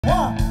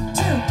1, 2,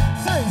 3,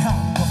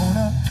 I'm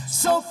gonna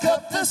soak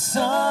up the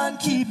sun,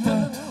 keep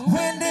the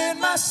wind in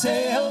my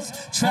sails,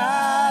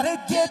 try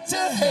to get to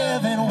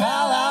heaven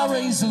while I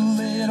raise a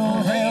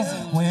little hell.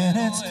 When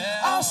it's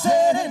all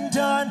said and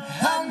done,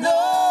 I know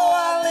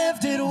I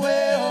lived it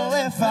well.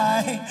 If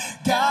I ain't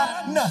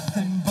got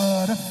nothing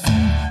but a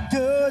few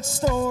good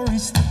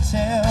stories to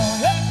tell.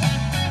 Yeah.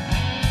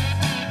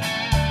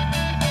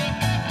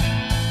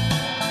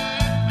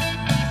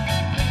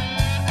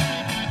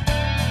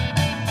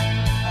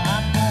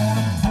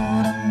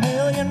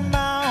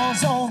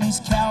 On these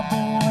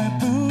cowboy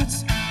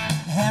boots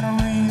and a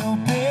real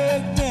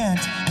big dent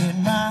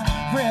in my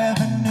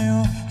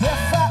revenue.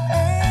 If I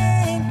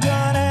ain't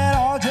done it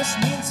all, just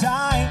means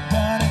I ain't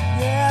done it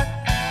yet.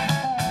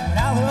 When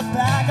I look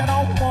back, I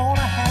don't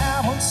wanna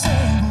have one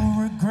single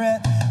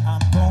regret. I'm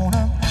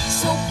gonna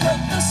soak up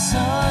the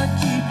sun,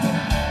 keep the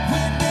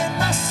wind in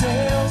my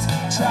sails,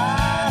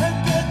 try to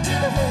get to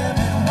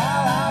heaven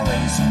while I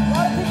raise a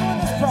lot of people in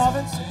this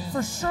province,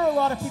 for sure a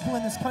lot of people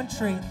in this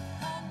country,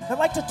 that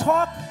like to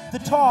talk the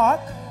talk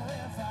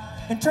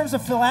in terms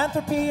of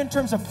philanthropy, in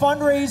terms of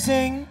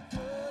fundraising,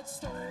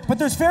 but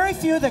there's very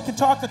few that can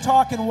talk the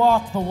talk and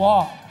walk the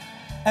walk.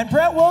 And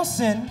Brett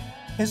Wilson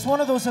is one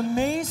of those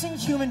amazing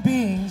human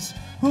beings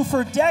who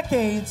for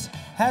decades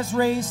has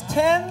raised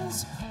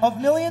tens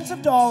of millions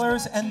of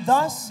dollars and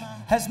thus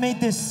has made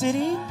this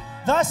city,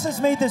 thus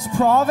has made this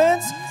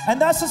province,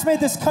 and thus has made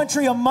this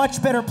country a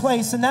much better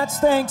place. And that's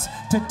thanks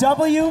to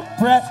W.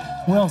 Brett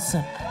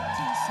Wilson.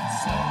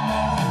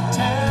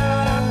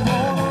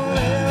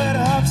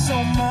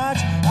 So much,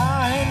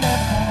 I ain't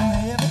never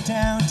gonna live it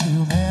down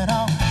to, man.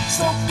 I'll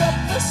soak up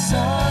the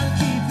sun,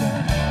 keep the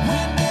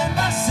wind in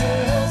my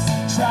sails,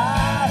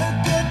 try to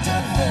get to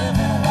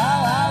heaven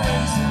while I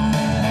raise a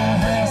little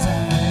hell.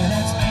 When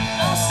it's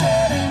all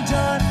said and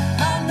done,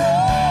 I know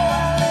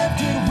I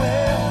lived it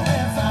well.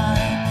 If I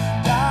ain't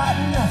got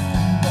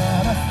nothing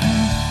but a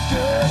few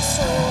good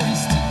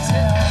stories to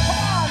tell. Come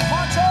on,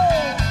 Poncho!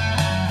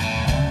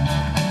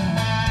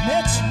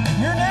 Mitch,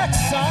 you're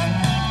next, son.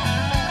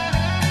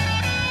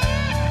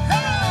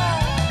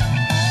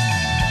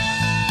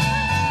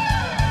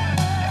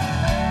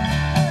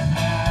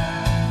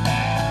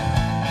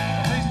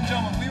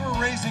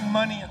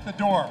 Money at the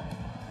door,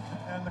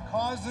 and the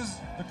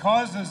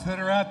causes that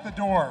are at the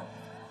door: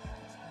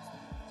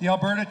 the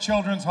Alberta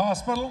Children's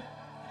Hospital,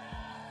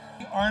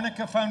 the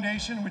Annika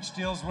Foundation, which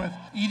deals with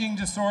eating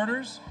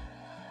disorders,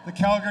 the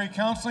Calgary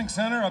Counseling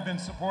Centre. I've been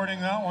supporting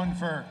that one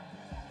for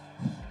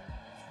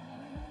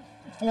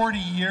 40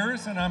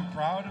 years, and I'm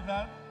proud of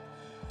that.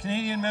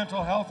 Canadian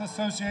Mental Health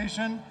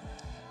Association,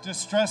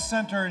 Distress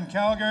Centre in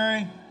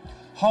Calgary,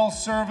 Hull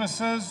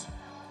Services,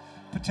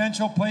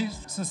 Potential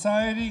Place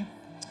Society,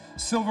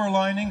 Silver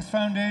Linings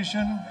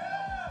Foundation,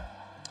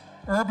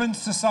 Urban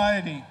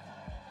Society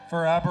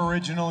for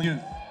Aboriginal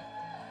Youth,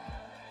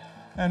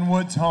 and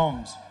Woods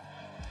Homes.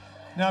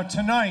 Now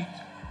tonight,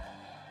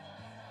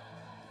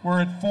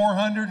 we're at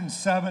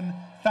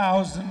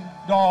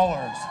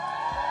 $407,000.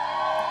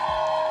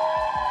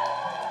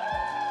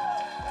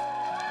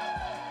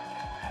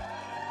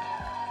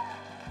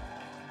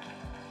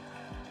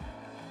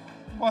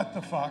 What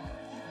the fuck?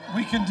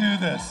 We can do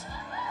this.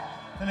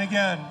 And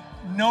again,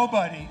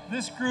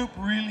 this group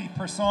really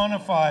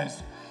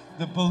personifies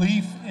the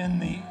belief in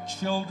the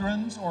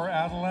children's or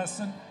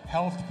adolescent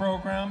health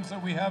programs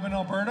that we have in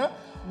Alberta.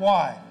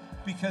 Why?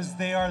 Because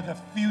they are the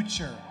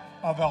future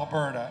of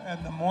Alberta.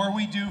 And the more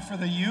we do for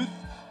the youth,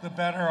 the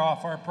better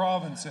off our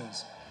province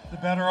is. The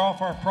better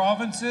off our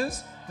province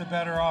is, the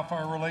better off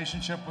our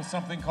relationship with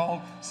something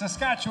called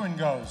Saskatchewan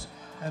goes.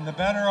 And the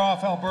better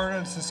off Alberta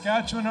and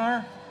Saskatchewan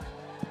are,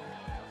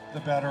 the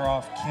better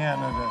off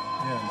Canada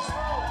is.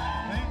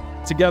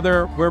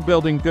 Together, we're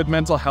building good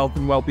mental health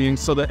and well-being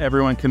so that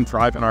everyone can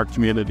thrive in our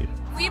community.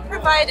 We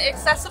provide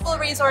accessible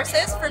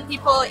resources for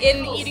people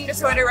in eating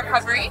disorder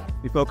recovery.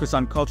 We focus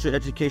on culture,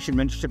 education,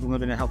 mentorship, and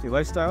living a healthy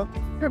lifestyle.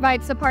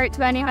 Provide support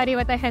to anybody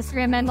with a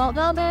history of mental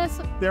illness.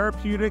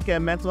 Therapeutic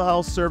and mental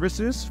health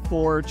services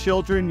for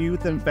children,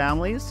 youth, and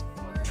families.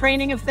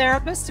 Training of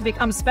therapists to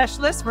become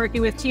specialists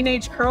working with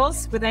teenage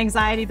girls with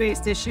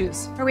anxiety-based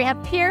issues. Where we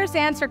have peers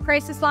answer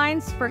crisis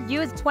lines for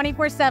youth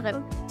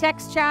 24/7.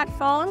 Text, chat,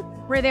 phone,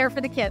 we're there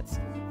for the kids.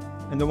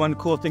 And the one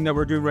cool thing that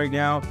we're doing right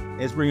now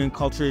is bringing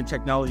culture and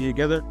technology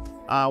together.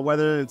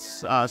 Whether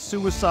it's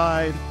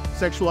suicide,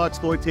 sexual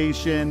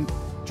exploitation,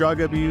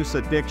 drug abuse,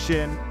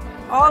 addiction.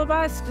 All of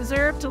us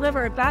deserve to live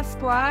our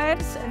best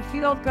lives and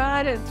feel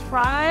good and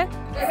thrive.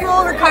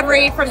 Full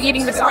recovery from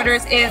eating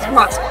disorders is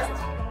possible.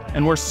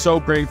 And we're so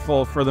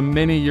grateful for the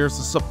many years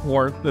of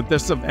support that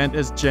this event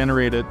has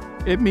generated.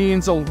 It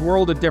means a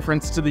world of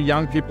difference to the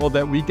young people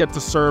that we get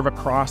to serve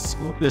across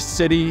this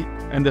city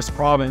and this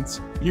province.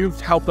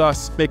 You've helped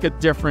us make a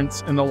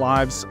difference in the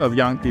lives of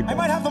young people. I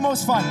might have the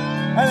most fun.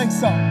 I think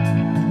so.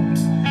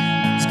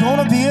 There's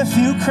gonna be a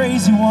few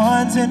crazy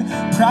ones and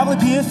probably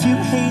be a few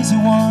hazy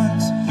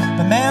ones.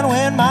 But man,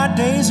 when my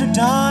days are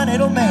done,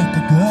 it'll make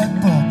a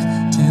good book.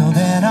 Till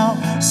then, I'll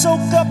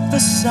soak up the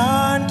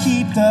sun,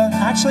 keep the...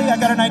 Actually, I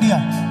got an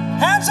idea.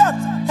 Hands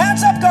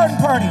up, garden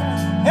party.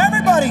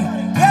 Everybody,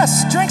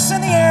 yes, drinks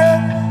in the air.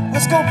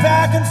 Let's go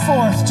back and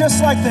forth,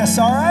 just like this,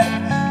 all right?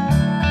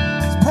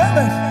 It's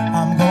perfect.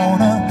 I'm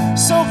gonna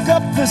soak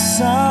up the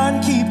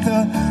sun, keep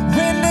the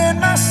wind in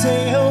my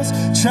sails,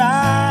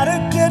 try to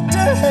get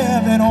to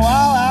heaven while